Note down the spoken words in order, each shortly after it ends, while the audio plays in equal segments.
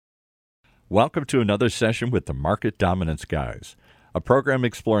Welcome to another session with the Market Dominance Guys, a program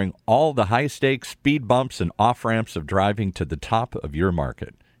exploring all the high-stakes speed bumps and off-ramps of driving to the top of your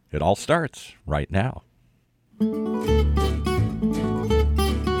market. It all starts right now.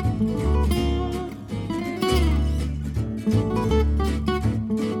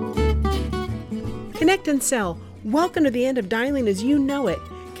 Connect and Sell. Welcome to the end of dialing as you know it.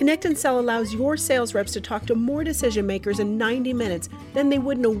 Connect and Sell allows your sales reps to talk to more decision makers in 90 minutes than they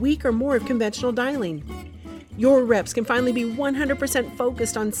would in a week or more of conventional dialing. Your reps can finally be 100%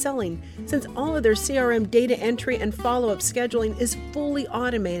 focused on selling, since all of their CRM data entry and follow-up scheduling is fully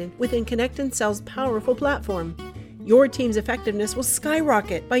automated within Connect and Sell's powerful platform. Your team's effectiveness will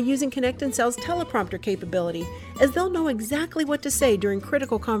skyrocket by using Connect and Sell's teleprompter capability, as they'll know exactly what to say during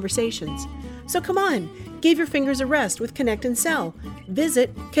critical conversations. So come on, give your fingers a rest with Connect and Sell.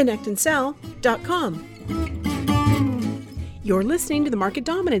 Visit connectandsell.com. You're listening to the Market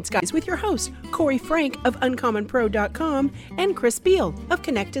Dominance Guys with your hosts, Corey Frank of UncommonPro.com and Chris Beal of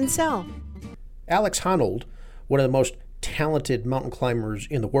Connect and Sell. Alex Honnold, one of the most talented mountain climbers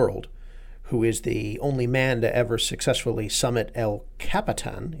in the world, who is the only man to ever successfully summit El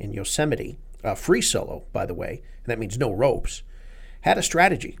Capitan in Yosemite, free solo, by the way, and that means no ropes, had a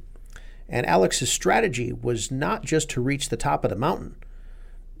strategy. And Alex's strategy was not just to reach the top of the mountain.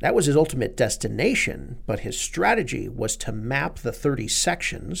 That was his ultimate destination, but his strategy was to map the 30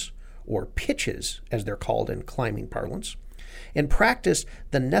 sections, or pitches as they're called in climbing parlance, and practice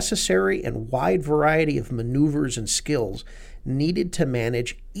the necessary and wide variety of maneuvers and skills needed to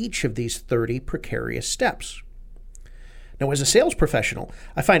manage each of these 30 precarious steps. Now, as a sales professional,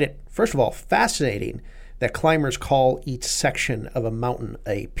 I find it, first of all, fascinating that climbers call each section of a mountain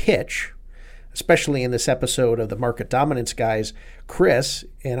a pitch. Especially in this episode of the Market Dominance Guys, Chris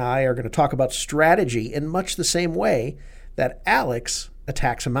and I are going to talk about strategy in much the same way that Alex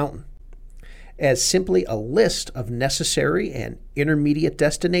attacks a mountain, as simply a list of necessary and intermediate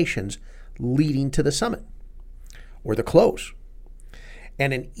destinations leading to the summit or the close.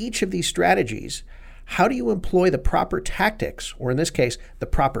 And in each of these strategies, how do you employ the proper tactics, or in this case, the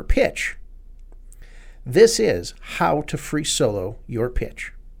proper pitch? This is how to free solo your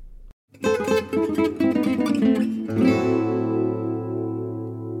pitch.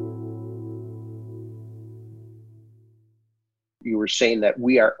 You were saying that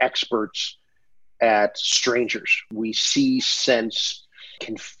we are experts at strangers. We see, sense,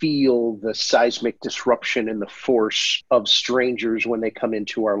 can feel the seismic disruption in the force of strangers when they come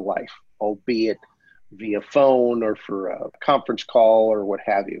into our life, albeit via phone or for a conference call or what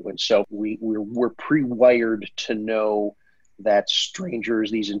have you. And so we're pre-wired to know that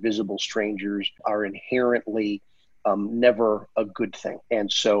strangers, these invisible strangers, are inherently never a good thing.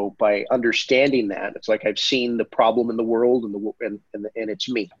 And so by understanding that, it's like I've seen the problem in the world and it's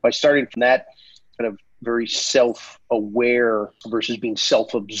me. By starting from that kind of very self-aware versus being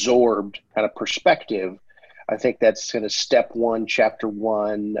self-absorbed kind of perspective, I think that's kind of step one, chapter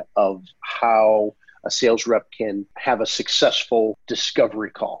one of how a sales rep can have a successful discovery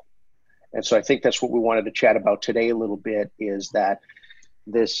call. And so I think that's what we wanted to chat about today a little bit, is that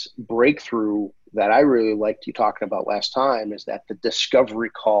this breakthrough that I really liked you talking about last time is that the discovery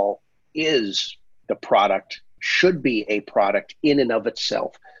call is the product, should be a product in and of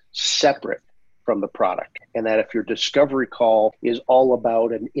itself, separate from the product. And that if your discovery call is all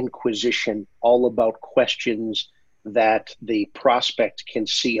about an inquisition, all about questions that the prospect can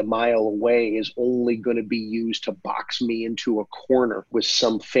see a mile away, is only going to be used to box me into a corner with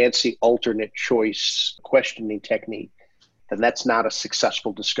some fancy alternate choice questioning technique, then that's not a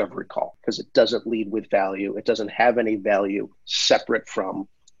successful discovery call, because it doesn't lead with value. It doesn't have any value separate from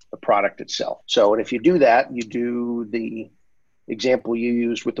the product itself. So, and if you do that, you do the example you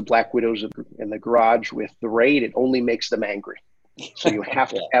used with the Black Widows in the garage with the raid, it only makes them angry. So you have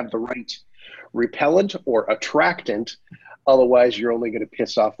to have the right repellent or attractant, otherwise you're only going to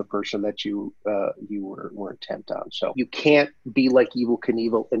piss off the person that you were intent on. So you can't be like Evel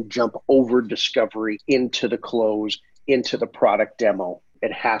Knievel and jump over discovery into the close, into the product demo.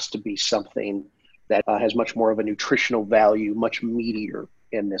 It has to be something that has much more of a nutritional value, much meatier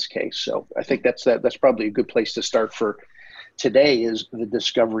in this case. So I think that's probably a good place to start for today, is the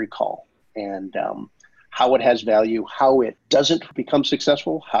discovery call, and how it has value, how it doesn't become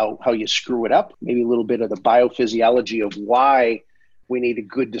successful, how you screw it up, maybe a little bit of the biophysiology of why we need a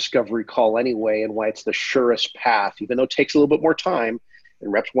good discovery call anyway, and why it's the surest path, even though it takes a little bit more time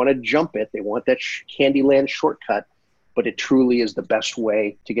and reps want to jump it. They want that Candyland shortcut, but it truly is the best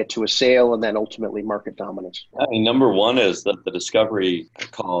way to get to a sale and then ultimately market dominance. I mean, number one is that the discovery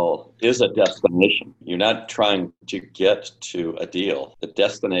call is a destination. You're not trying to get to a deal. The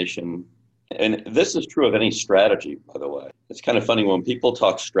destination And this is true of any strategy, by the way. It's kind of funny when people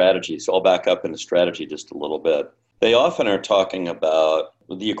talk strategy, so I'll back up into strategy just a little bit. They often are talking about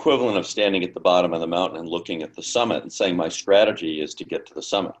the equivalent of standing at the bottom of the mountain and looking at the summit and saying, my strategy is to get to the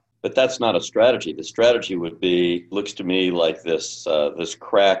summit. But that's not a strategy. The strategy would be, looks to me like this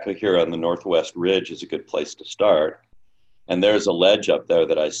crack here on the northwest ridge is a good place to start. And there's a ledge up there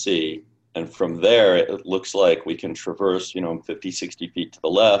that I see. And from there, it looks like we can traverse, 50, 60 feet to the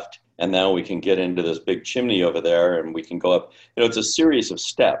left. And now we can get into this big chimney over there and we can go up. It's a series of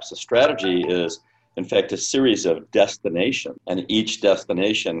steps. A strategy is, in fact, a series of destinations. And each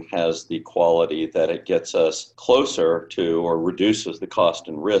destination has the quality that it gets us closer to or reduces the cost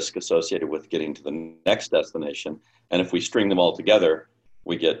and risk associated with getting to the next destination. And if we string them all together,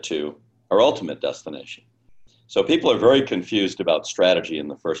 we get to our ultimate destination. So people are very confused about strategy in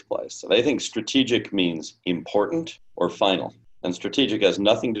the first place. So they think strategic means important or final. And strategic has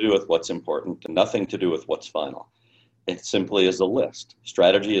nothing to do with what's important and nothing to do with what's final. It simply is a list.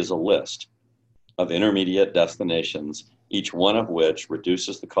 Strategy is a list of intermediate destinations, each one of which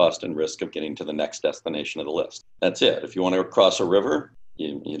reduces the cost and risk of getting to the next destination of the list. That's it. If you want to cross a river,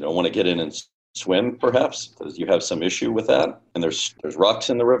 you don't want to get in and swim, perhaps, because you have some issue with that, and there's rocks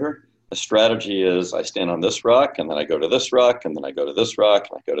in the river. The strategy is I stand on this rock, and then I go to this rock, and then I go to this rock,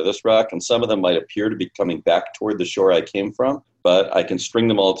 and I go to this rock, and some of them might appear to be coming back toward the shore I came from, but I can string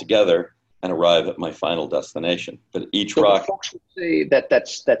them all together and arrive at my final destination. But each rock... Folks would say that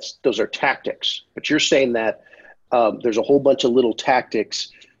those are tactics, but you're saying that there's a whole bunch of little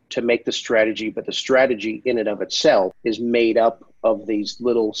tactics to make the strategy, but the strategy in and of itself is made up of these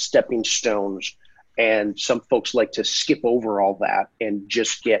little stepping stones. And some folks like to skip over all that and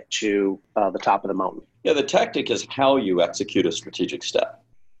just get to the top of the mountain. Yeah, the tactic is how you execute a strategic step.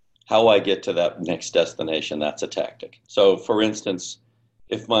 How I get to that next destination, that's a tactic. So, for instance,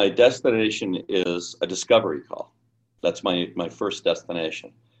 if my destination is a discovery call, that's my first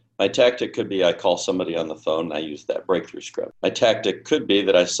destination. My tactic could be I call somebody on the phone and I use that breakthrough script. My tactic could be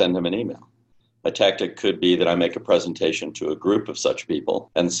that I send them an email. My tactic could be that I make a presentation to a group of such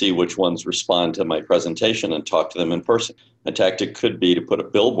people and see which ones respond to my presentation and talk to them in person. My tactic could be to put a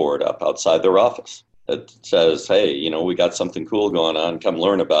billboard up outside their office that says, hey, we got something cool going on, come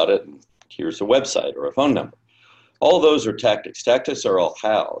learn about it, and here's a website or a phone number. All those are tactics. Tactics are all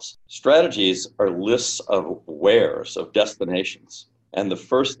hows. Strategies are lists of wheres, of destinations. And the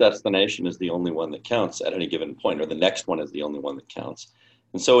first destination is the only one that counts at any given point, or the next one is the only one that counts.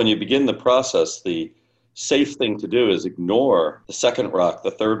 And so when you begin the process, the safe thing to do is ignore the second rock,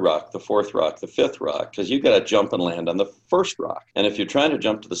 the third rock, the fourth rock, the fifth rock, because you've got to jump and land on the first rock. And if you're trying to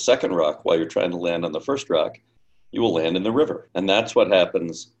jump to the second rock while you're trying to land on the first rock, you will land in the river. And that's what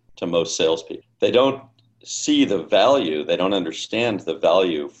happens to most salespeople. They don't see the value, they don't understand the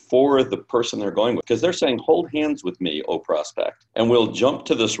value for the person they're going with, because they're saying, hold hands with me, oh prospect, and we'll jump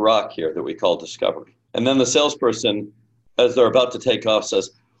to this rock here that we call discovery. And then the salesperson, as they're about to take off,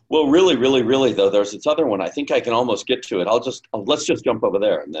 says, well, really, though, there's this other one. I think I can almost get to it. Let's just jump over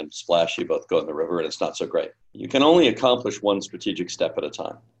there. And then splash, you both go in the river, and it's not so great. You can only accomplish one strategic step at a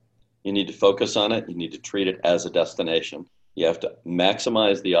time. You need to focus on it. You need to treat it as a destination. You have to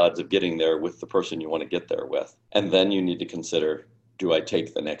maximize the odds of getting there with the person you want to get there with. And then you need to consider, do I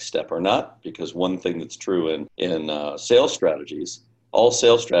take the next step or not? Because one thing that's true in sales strategies, all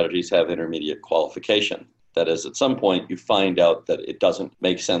sales strategies have intermediate qualification. That is, at some point, you find out that it doesn't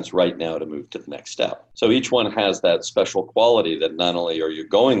make sense right now to move to the next step. So each one has that special quality that not only are you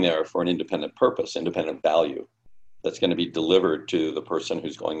going there for an independent purpose, independent value that's going to be delivered to the person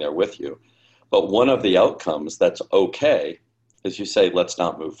who's going there with you, but one of the outcomes that's okay is you say, let's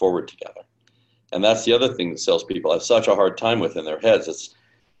not move forward together. And that's the other thing that salespeople have such a hard time with in their heads. It's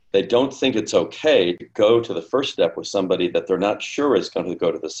they don't think it's okay to go to the first step with somebody that they're not sure is going to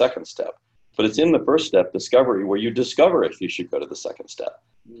go to the second step. But it's in the first step, discovery, where you discover if you should go to the second step.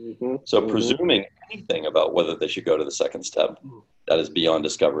 So presuming anything about whether they should go to the second step, that is beyond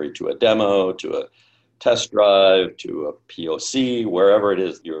discovery, to a demo, to a test drive, to a POC, wherever it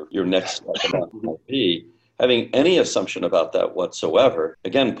is your next step might be, having any assumption about that whatsoever,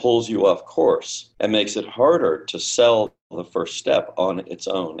 again, pulls you off course and makes it harder to sell the first step on its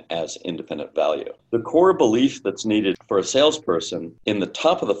own as independent value. The core belief that's needed for a salesperson in the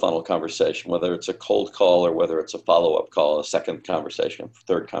top of the funnel conversation, whether it's a cold call or whether it's a follow-up call, a second conversation,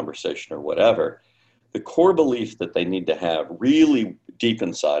 third conversation, or whatever, the core belief that they need to have really deep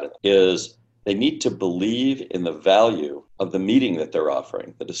inside of it is they need to believe in the value of the meeting that they're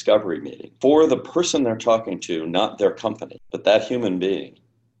offering, the discovery meeting, for the person they're talking to, not their company, but that human being.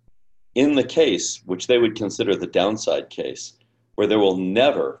 In the case, which they would consider the downside case, where there will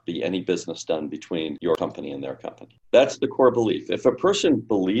never be any business done between your company and their company. That's the core belief. If a person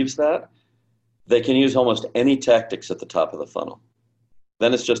believes that, they can use almost any tactics at the top of the funnel.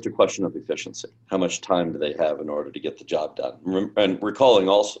 Then it's just a question of efficiency. How much time do they have in order to get the job done? And recalling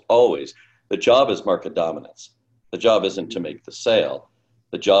also, always, the job is market dominance. The job isn't to make the sale.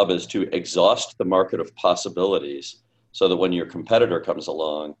 The job is to exhaust the market of possibilities so that when your competitor comes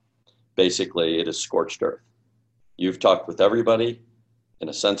along, basically it is scorched earth. You've talked with everybody in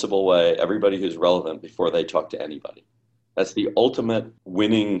a sensible way, everybody who's relevant before they talk to anybody. That's the ultimate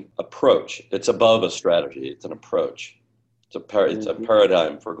winning approach. It's above a strategy, it's an approach. It's a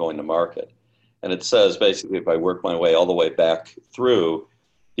paradigm for going to market. And it says basically, if I work my way all the way back through,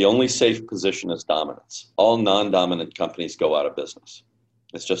 the only safe position is dominance. All non-dominant companies go out of business.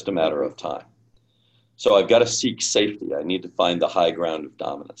 It's just a matter of time. So I've got to seek safety. I need to find the high ground of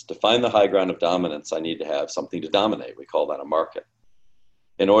dominance. To find the high ground of dominance, I need to have something to dominate. We call that a market.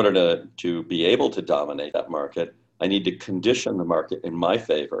 In order to be able to dominate that market, I need to condition the market in my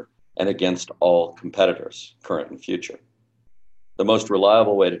favor and against all competitors, current and future. The most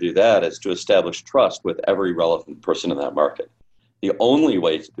reliable way to do that is to establish trust with every relevant person in that market. The only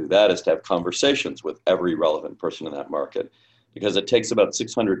way to do that is to have conversations with every relevant person in that market, because it takes about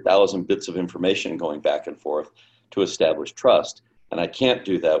 600,000 bits of information going back and forth to establish trust. And I can't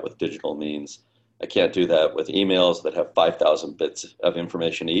do that with digital means. I can't do that with emails that have 5,000 bits of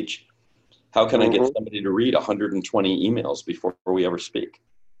information each. How can I get somebody to read 120 emails before we ever speak?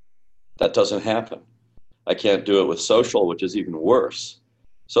 That doesn't happen. I can't do it with social, which is even worse.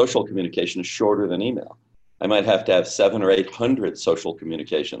 Social communication is shorter than email. I might have to have 700 or 800 social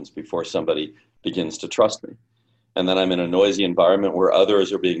communications before somebody begins to trust me. And then I'm in a noisy environment where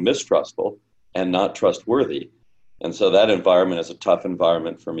others are being mistrustful and not trustworthy. And so that environment is a tough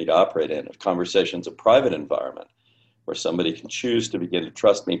environment for me to operate in. If conversation's a private environment where somebody can choose to begin to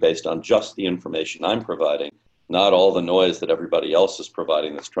trust me based on just the information I'm providing, not all the noise that everybody else is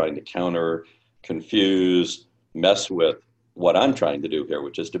providing that's trying to counter, confuse, mess with what I'm trying to do here,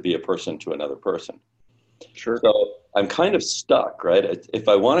 which is to be a person to another person. Sure. So I'm kind of stuck, right? If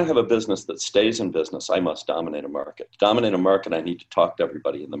I want to have a business that stays in business, I must dominate a market. To dominate a market, I need to talk to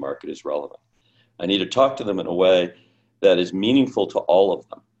everybody in the market who's relevant. I need to talk to them in a way that is meaningful to all of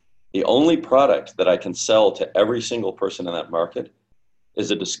them. The only product that I can sell to every single person in that market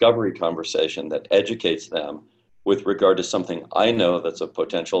is a discovery conversation that educates them with regard to something I know that's of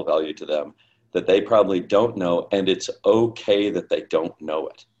potential value to them that they probably don't know, and it's okay that they don't know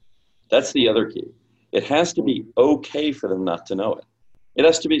it. That's the other key. It has to be okay for them not to know it. It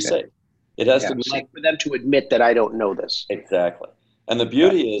has to be safe. It has to be safe for them to admit that I don't know this. Exactly. And the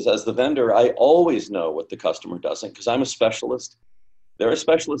beauty is, as the vendor, I always know what the customer doesn't, because I'm a specialist. They're a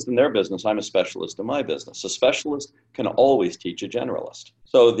specialist in their business. I'm a specialist in my business. A specialist can always teach a generalist.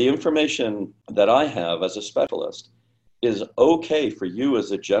 So the information that I have as a specialist is okay for you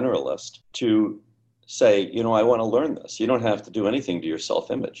as a generalist to say, I want to learn this. You don't have to do anything to your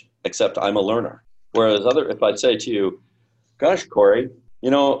self-image, except I'm a learner. Whereas if I say to you, gosh, Corey,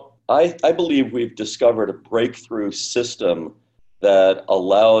 I believe we've discovered a breakthrough system that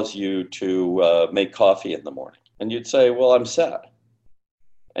allows you to make coffee in the morning. And you'd say, well, I'm sad.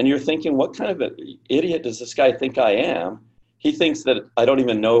 And you're thinking, what kind of an idiot does this guy think I am? He thinks that I don't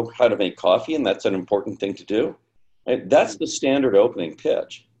even know how to make coffee, and that's an important thing to do. And that's the standard opening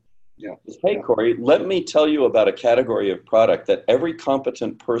pitch. Yeah. Hey, Corey, let me tell you about a category of product that every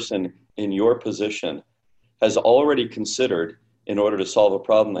competent person in your position has already considered in order to solve a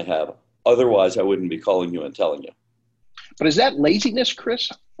problem they have. Otherwise, I wouldn't be calling you and telling you. But is that laziness,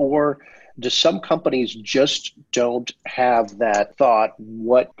 Chris? Or do some companies just don't have that thought,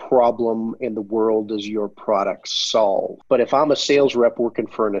 what problem in the world does your product solve? But if I'm a sales rep working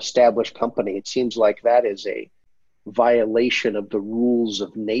for an established company, it seems like that is a violation of the rules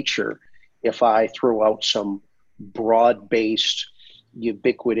of nature if I throw out some broad-based,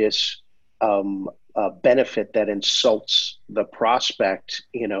 ubiquitous benefit that insults the prospect,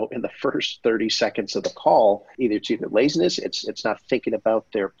 in the first 30 seconds of the call. It's either laziness, it's not thinking about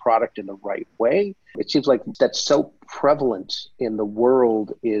their product in the right way. It seems like that's so prevalent in the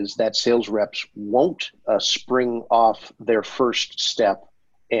world, is that sales reps won't spring off their first step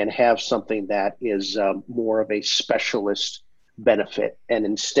and have something that is more of a specialist benefit. And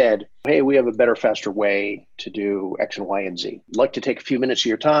instead, hey, we have a better, faster way to do X and Y and Z. I'd like to take a few minutes of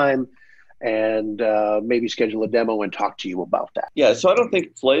your time and maybe schedule a demo and talk to you about that. Yeah, so I don't think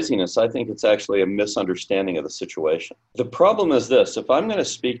it's laziness. I think it's actually a misunderstanding of the situation. The problem is this: if I'm going to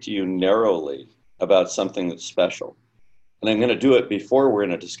speak to you narrowly about something that's special, and I'm going to do it before we're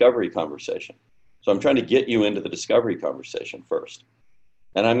in a discovery conversation, So I'm trying to get you into the discovery conversation first.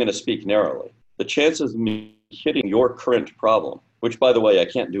 And I'm going to speak narrowly. The chances of me hitting your current problem, which by the way, I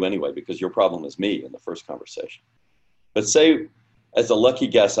can't do anyway because your problem is me in the first conversation. But say, as a lucky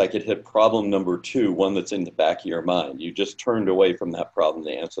guess, I could hit problem number 2, one that's in the back of your mind. You just turned away from that problem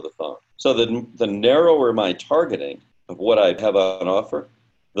to answer the phone. So the narrower my targeting of what I have on offer,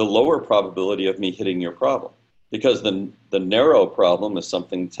 the lower probability of me hitting your problem. Because the narrow problem is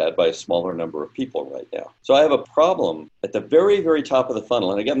something that's had by a smaller number of people right now. So I have a problem at the very, very top of the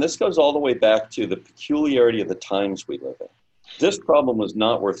funnel. And again, this goes all the way back to the peculiarity of the times we live in. This problem was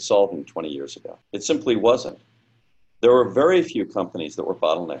not worth solving 20 years ago. It simply wasn't. There were very few companies that were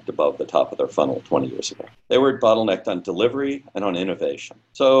bottlenecked above the top of their funnel 20 years ago. They were bottlenecked on delivery and on innovation.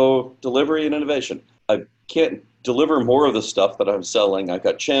 So delivery and innovation. I can't deliver more of the stuff that I'm selling. I've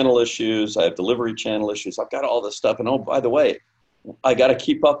got channel issues. I have delivery channel issues. I've got all this stuff. And oh, by the way, I got to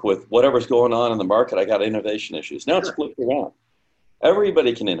keep up with whatever's going on in the market. I got innovation issues. Now it's flipped around.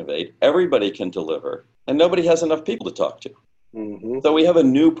 Everybody can innovate. Everybody can deliver. And nobody has enough people to talk to. Mm-hmm. So we have a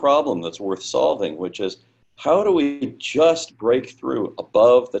new problem that's worth solving, which is how do we just break through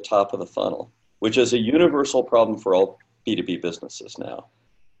above the top of the funnel, which is a universal problem for all B2B businesses now.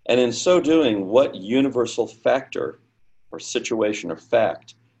 And in so doing, what universal factor or situation or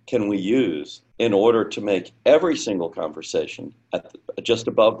fact can we use in order to make every single conversation just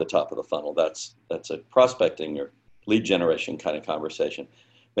above the top of the funnel? That's a prospecting or lead generation kind of conversation.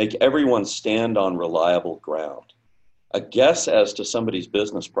 Make everyone stand on reliable ground. A guess as to somebody's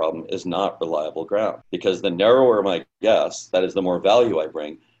business problem is not reliable ground, because the narrower my guess, that is the more value I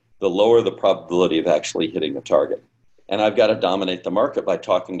bring, the lower the probability of actually hitting the target. And I've got to dominate the market by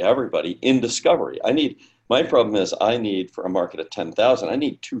talking to everybody in discovery. My problem is I need, for a market of 10,000, I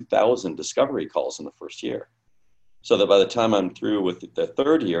need 2,000 discovery calls in the first year. So that by the time I'm through with the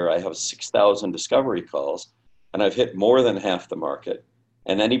third year, I have 6,000 discovery calls and I've hit more than half the market.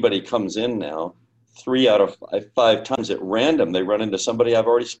 And anybody comes in now, 3 out of 5 times at random, they run into somebody I've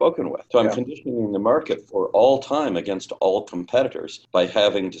already spoken with. So I'm conditioning the market for all time against all competitors by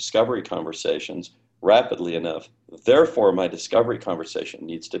having discovery conversations rapidly enough. Therefore, my discovery conversation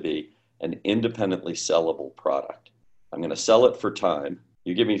needs to be an independently sellable product. I'm going to sell it for time.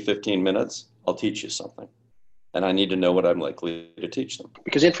 You give me 15 minutes, I'll teach you something. And I need to know what I'm likely to teach them.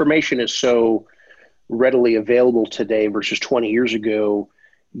 Because information is so readily available today versus 20 years ago.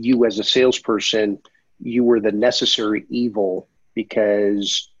 You as a salesperson, you were the necessary evil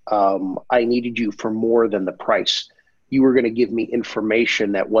because I needed you for more than the price. You were going to give me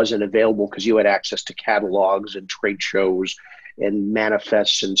information that wasn't available because you had access to catalogs and trade shows and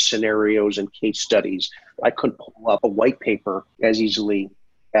manifests and scenarios and case studies. I couldn't pull up a white paper as easily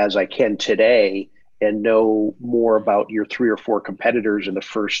as I can today and know more about your 3 or 4 competitors in the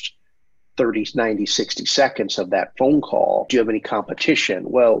first 30, 90, 60 seconds of that phone call. Do you have any competition?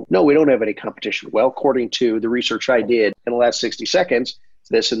 Well, no, we don't have any competition. Well, according to the research I did in the last 60 seconds, it's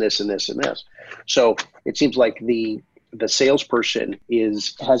this and this and this and this. So it seems like the salesperson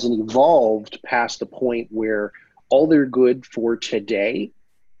hasn't evolved past the point where all they're good for today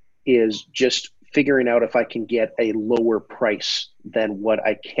is just figuring out if I can get a lower price than what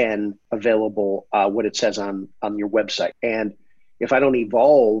I can available, what it says on your website. And if I don't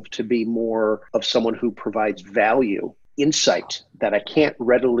evolve to be more of someone who provides value, insight that I can't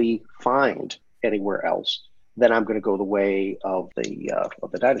readily find anywhere else, then I'm going to go the way of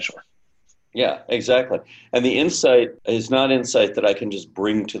the dinosaur. Yeah, exactly. And the insight is not insight that I can just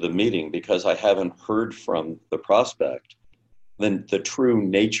bring to the meeting because I haven't heard from the prospect the true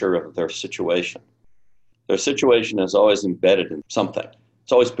nature of their situation. Their situation is always embedded in something.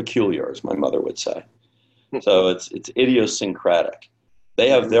 It's always peculiar, as my mother would say. So it's idiosyncratic. They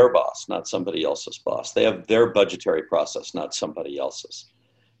have their boss, not somebody else's boss. They have their budgetary process, not somebody else's.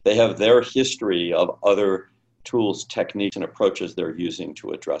 They have their history of other tools, techniques, and approaches they're using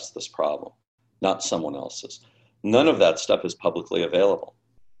to address this problem, not someone else's. None of that stuff is publicly available.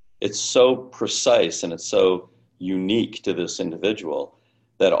 It's so precise and it's so unique to this individual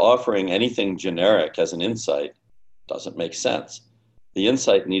that offering anything generic as an insight doesn't make sense. The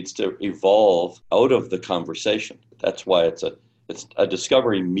insight needs to evolve out of the conversation. That's why it's a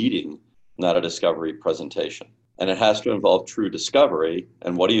discovery meeting, not a discovery presentation. And it has to involve true discovery.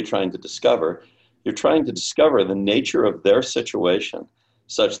 And what are you trying to discover? You're trying to discover the nature of their situation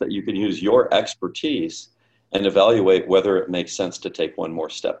such that you can use your expertise and evaluate whether it makes sense to take one more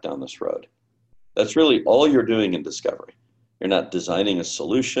step down this road. That's really all you're doing in discovery. You're not designing a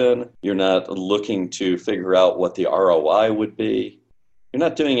solution. You're not looking to figure out what the ROI would be. You're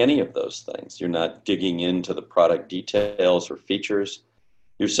not doing any of those things. You're not digging into the product details or features.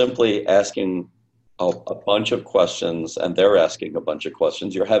 You're simply asking a bunch of questions and they're asking a bunch of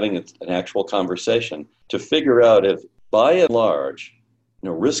questions. You're having an actual conversation to figure out if, by and large, in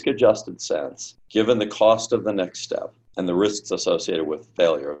a risk-adjusted sense, given the cost of the next step and the risks associated with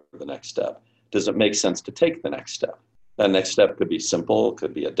failure of the next step, does it make sense to take the next step? That next step could be simple, it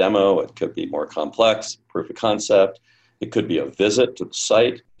could be a demo, it could be more complex, proof of concept, it could be a visit to the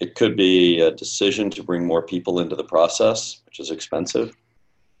site, it could be a decision to bring more people into the process, which is expensive.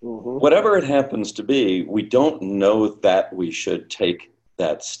 Mm-hmm. Whatever it happens to be, we don't know that we should take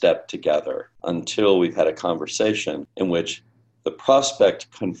that step together until we've had a conversation in which the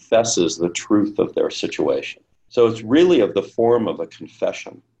prospect confesses the truth of their situation. So it's really of the form of a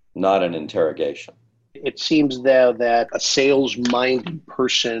confession, not an interrogation. It seems, though, that a sales-minded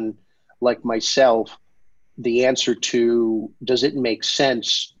person like myself, the answer to, does it make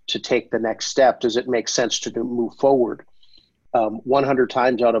sense to take the next step? Does it make sense to move forward? 100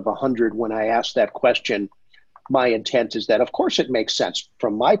 times out of 100, when I ask that question, my intent is that, of course, it makes sense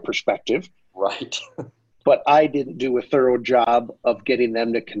from my perspective. Right. But I didn't do a thorough job of getting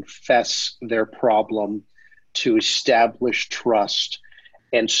them to confess their problem, to establish trust.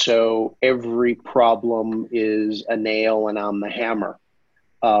 And so every problem is a nail and I'm the hammer.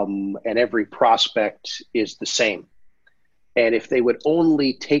 And every prospect is the same. And if they would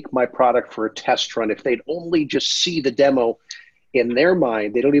only take my product for a test run, if they'd only just see the demo in their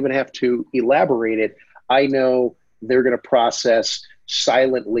mind, they don't even have to elaborate it. I know they're going to process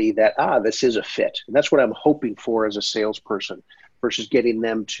silently that, this is a fit. And that's what I'm hoping for as a salesperson versus getting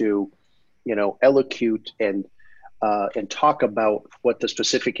them to, elocute and talk about what the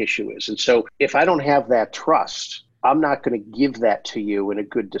specific issue is. And so if I don't have that trust, I'm not going to give that to you in a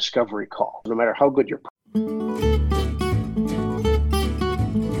good discovery call, no matter how good your.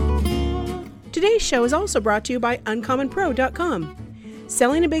 Today's show is also brought to you by UncommonPro.com.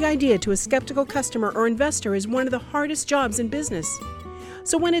 Selling a big idea to a skeptical customer or investor is one of the hardest jobs in business.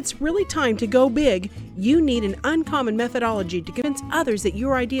 So when it's really time to go big, you need an uncommon methodology to convince others that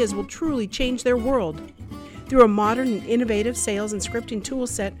your ideas will truly change their world. Through a modern and innovative sales and scripting tool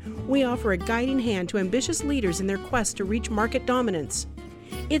set, we offer a guiding hand to ambitious leaders in their quest to reach market dominance.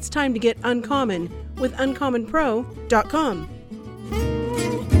 It's time to get uncommon with UncommonPro.com.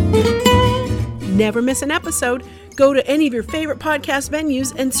 Never miss an episode. Go to any of your favorite podcast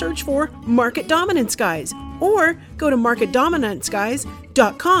venues and search for Market Dominance Guys, or go to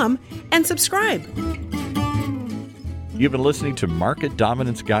marketdominanceguys.com and subscribe. You've been listening to Market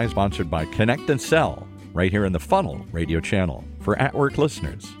Dominance Guys, sponsored by Connect and Sell, right here in the Funnel Radio channel for at-work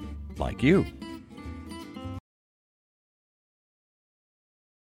listeners like you.